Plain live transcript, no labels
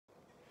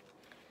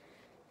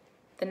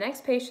The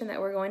next patient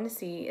that we're going to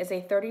see is a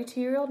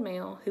 32-year-old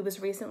male who was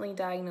recently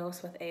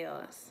diagnosed with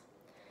ALS.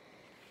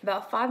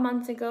 About 5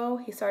 months ago,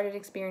 he started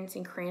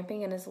experiencing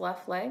cramping in his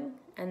left leg,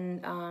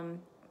 and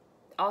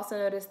also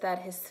noticed that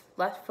his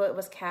left foot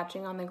was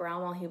catching on the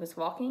ground while he was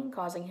walking,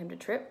 causing him to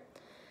trip,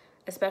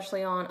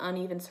 especially on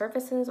uneven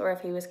surfaces or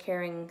if he was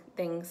carrying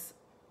things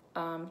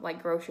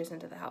like groceries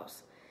into the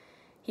house.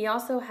 He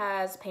also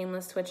has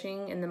painless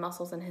twitching in the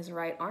muscles in his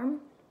right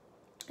arm,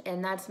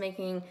 and that's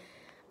making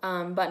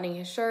buttoning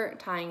his shirt,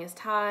 tying his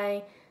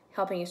tie,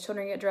 helping his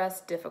children get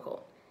dressed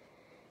difficult.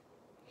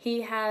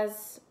 He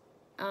has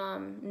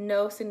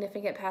no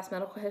significant past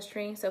medical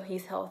history, so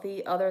he's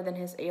healthy other than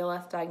his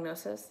ALS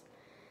diagnosis.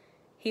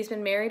 He's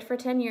been married for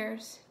 10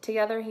 years.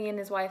 Together, he and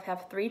his wife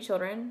have 3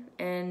 children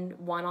and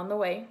 1 on the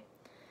way.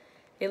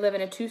 They live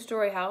in a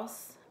 2-story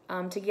house.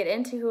 To get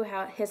into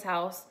his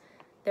house,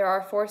 there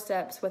are 4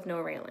 steps with no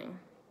railing.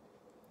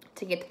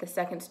 To get to the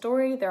 2nd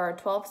story, there are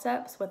 12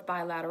 steps with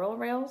bilateral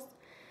rails.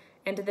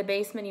 And to the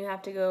basement, you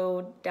have to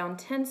go down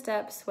 10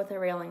 steps with a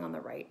railing on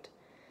the right.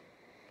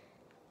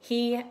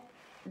 He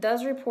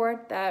does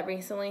report that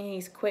recently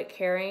he's quit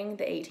carrying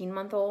the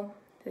 18-month-old,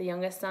 the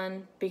youngest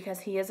son,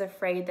 because he is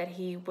afraid that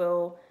he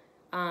will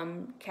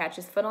catch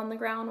his foot on the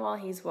ground while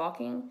he's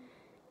walking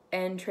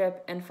and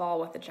trip and fall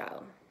with the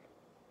child.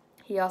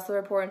 He also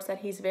reports that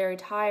he's very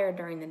tired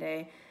during the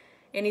day,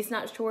 and he's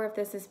not sure if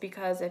this is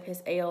because of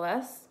his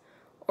ALS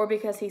or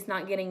because he's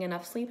not getting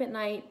enough sleep at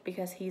night,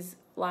 because he's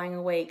lying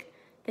awake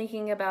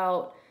thinking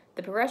about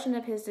the progression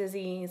of his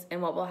disease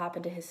and what will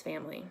happen to his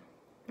family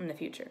in the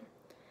future.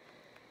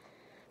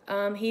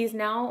 He's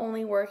now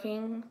only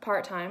working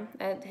part-time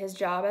at his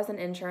job as an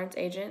insurance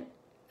agent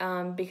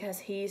because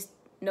he's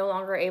no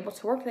longer able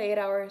to work the 8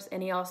 hours,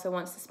 and he also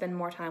wants to spend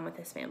more time with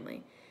his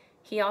family.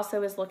 He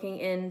also is looking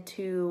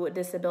into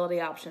disability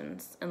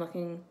options and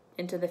looking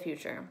into the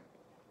future.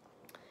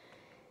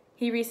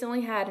 He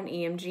recently had an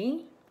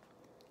EMG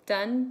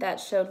done that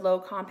showed low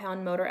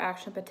compound motor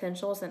action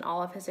potentials in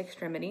all of his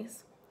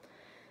extremities,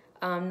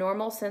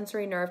 normal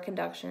sensory nerve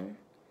conduction,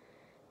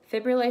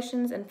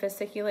 fibrillations and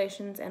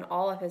fasciculations in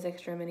all of his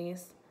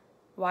extremities,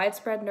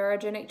 widespread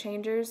neurogenic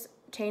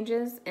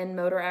changes in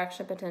motor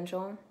action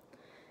potential,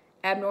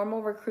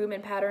 abnormal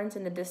recruitment patterns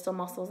in the distal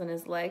muscles in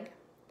his leg,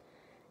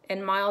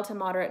 and mild to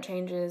moderate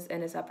changes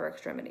in his upper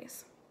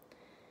extremities.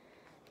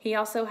 He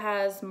also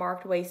has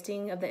marked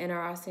wasting of the inner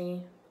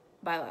ossea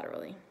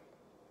bilaterally.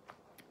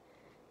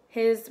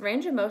 His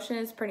range of motion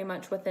is pretty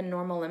much within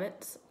normal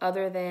limits,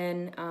 other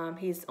than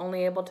he's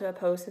only able to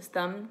oppose his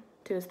thumb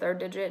to his 3rd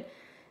digit,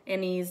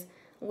 and he's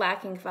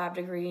lacking 5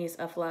 degrees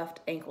of left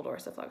ankle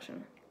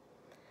dorsiflexion.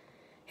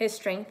 His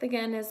strength,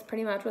 again, is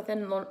pretty much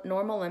within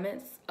normal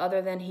limits,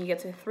 other than he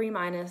gets a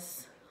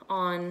 3-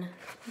 on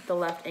the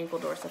left ankle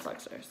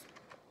dorsiflexors.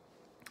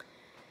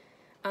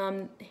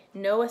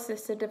 No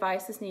assistive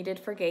device is needed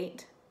for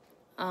gait,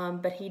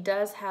 but he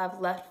does have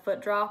left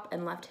foot drop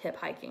and left hip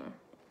hiking.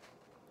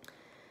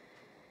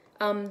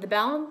 The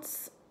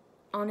balance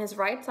on his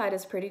right side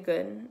is pretty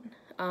good.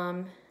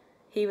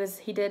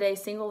 He did a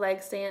single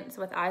leg stance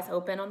with eyes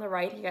open on the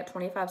right. He got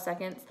 25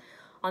 seconds.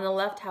 On the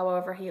left,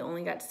 however, he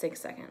only got 6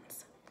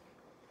 seconds.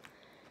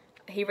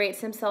 He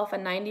rates himself a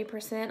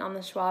 90% on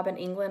the Schwab and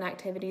England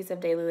Activities of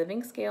Daily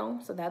Living scale,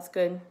 so that's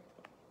good.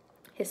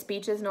 His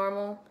speech is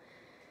normal,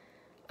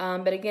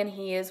 but again,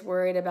 he is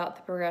worried about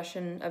the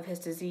progression of his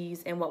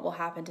disease and what will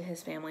happen to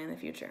his family in the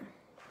future.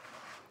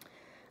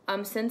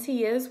 Since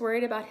he is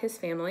worried about his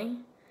family,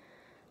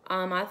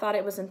 I thought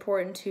it was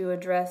important to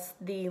address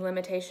the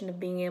limitation of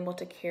being able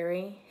to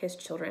carry his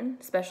children,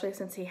 especially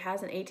since he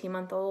has an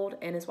 18-month-old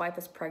and his wife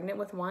is pregnant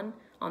with 1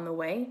 on the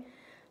way.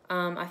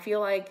 I feel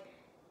like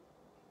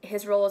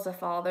his role as a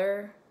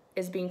father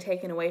is being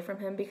taken away from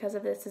him because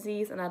of this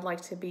disease, and I'd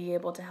like to be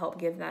able to help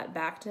give that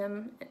back to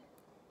him,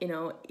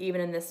 even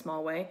in this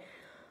small way.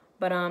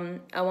 But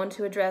I want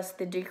to address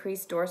the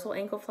decreased dorsal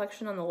ankle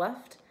flexion on the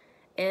left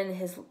and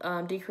his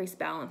decreased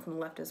balance on the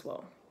left as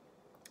well.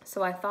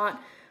 So I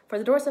thought for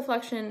the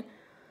dorsiflexion,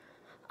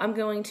 I'm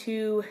going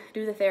to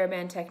do the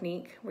TheraBand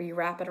technique where you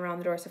wrap it around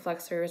the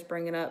dorsiflexors,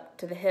 bring it up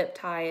to the hip,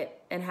 tie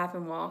it, and have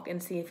him walk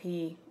and see if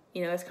he,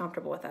 is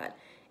comfortable with that.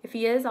 If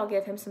he is, I'll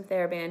give him some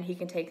TheraBand. He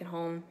can take it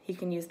home. He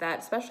can use that,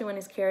 especially when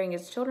he's carrying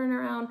his children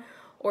around,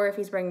 or if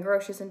he's bringing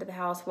groceries into the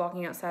house,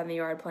 walking outside in the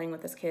yard, playing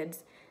with his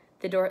kids.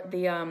 The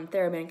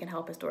TheraBand can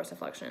help his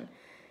dorsiflexion.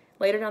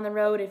 Later down the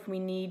road, if we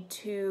need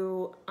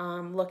to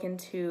look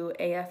into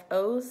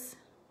AFOs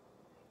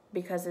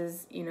because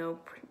his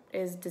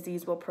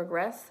disease will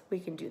progress, we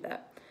can do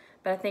that.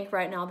 But I think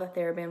right now the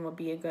TheraBand will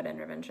be a good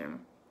intervention.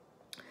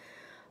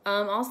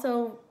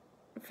 Also,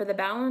 for the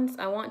balance,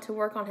 I want to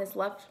work on his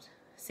left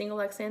single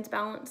leg stance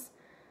balance,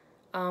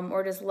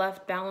 or just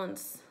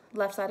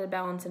left-sided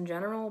balance in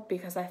general,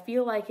 because I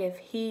feel like if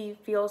he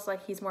feels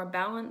like he's more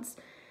balanced,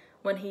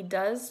 when he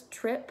does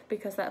trip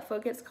because that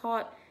foot gets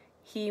caught,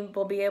 he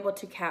will be able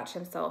to catch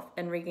himself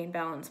and regain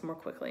balance more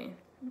quickly.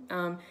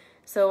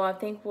 So I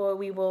think what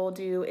we will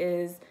do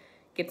is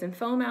get some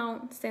foam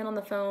out, stand on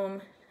the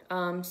foam,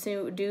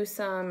 do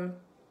some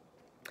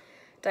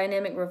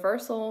dynamic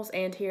reversals,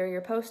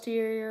 anterior,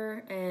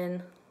 posterior,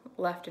 and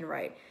left and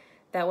right.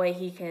 That way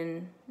he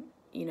can,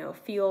 you know,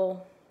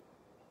 feel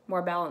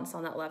more balance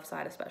on that left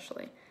side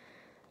especially.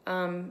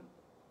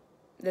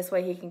 This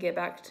way he can get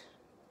back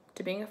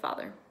to being a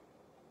father.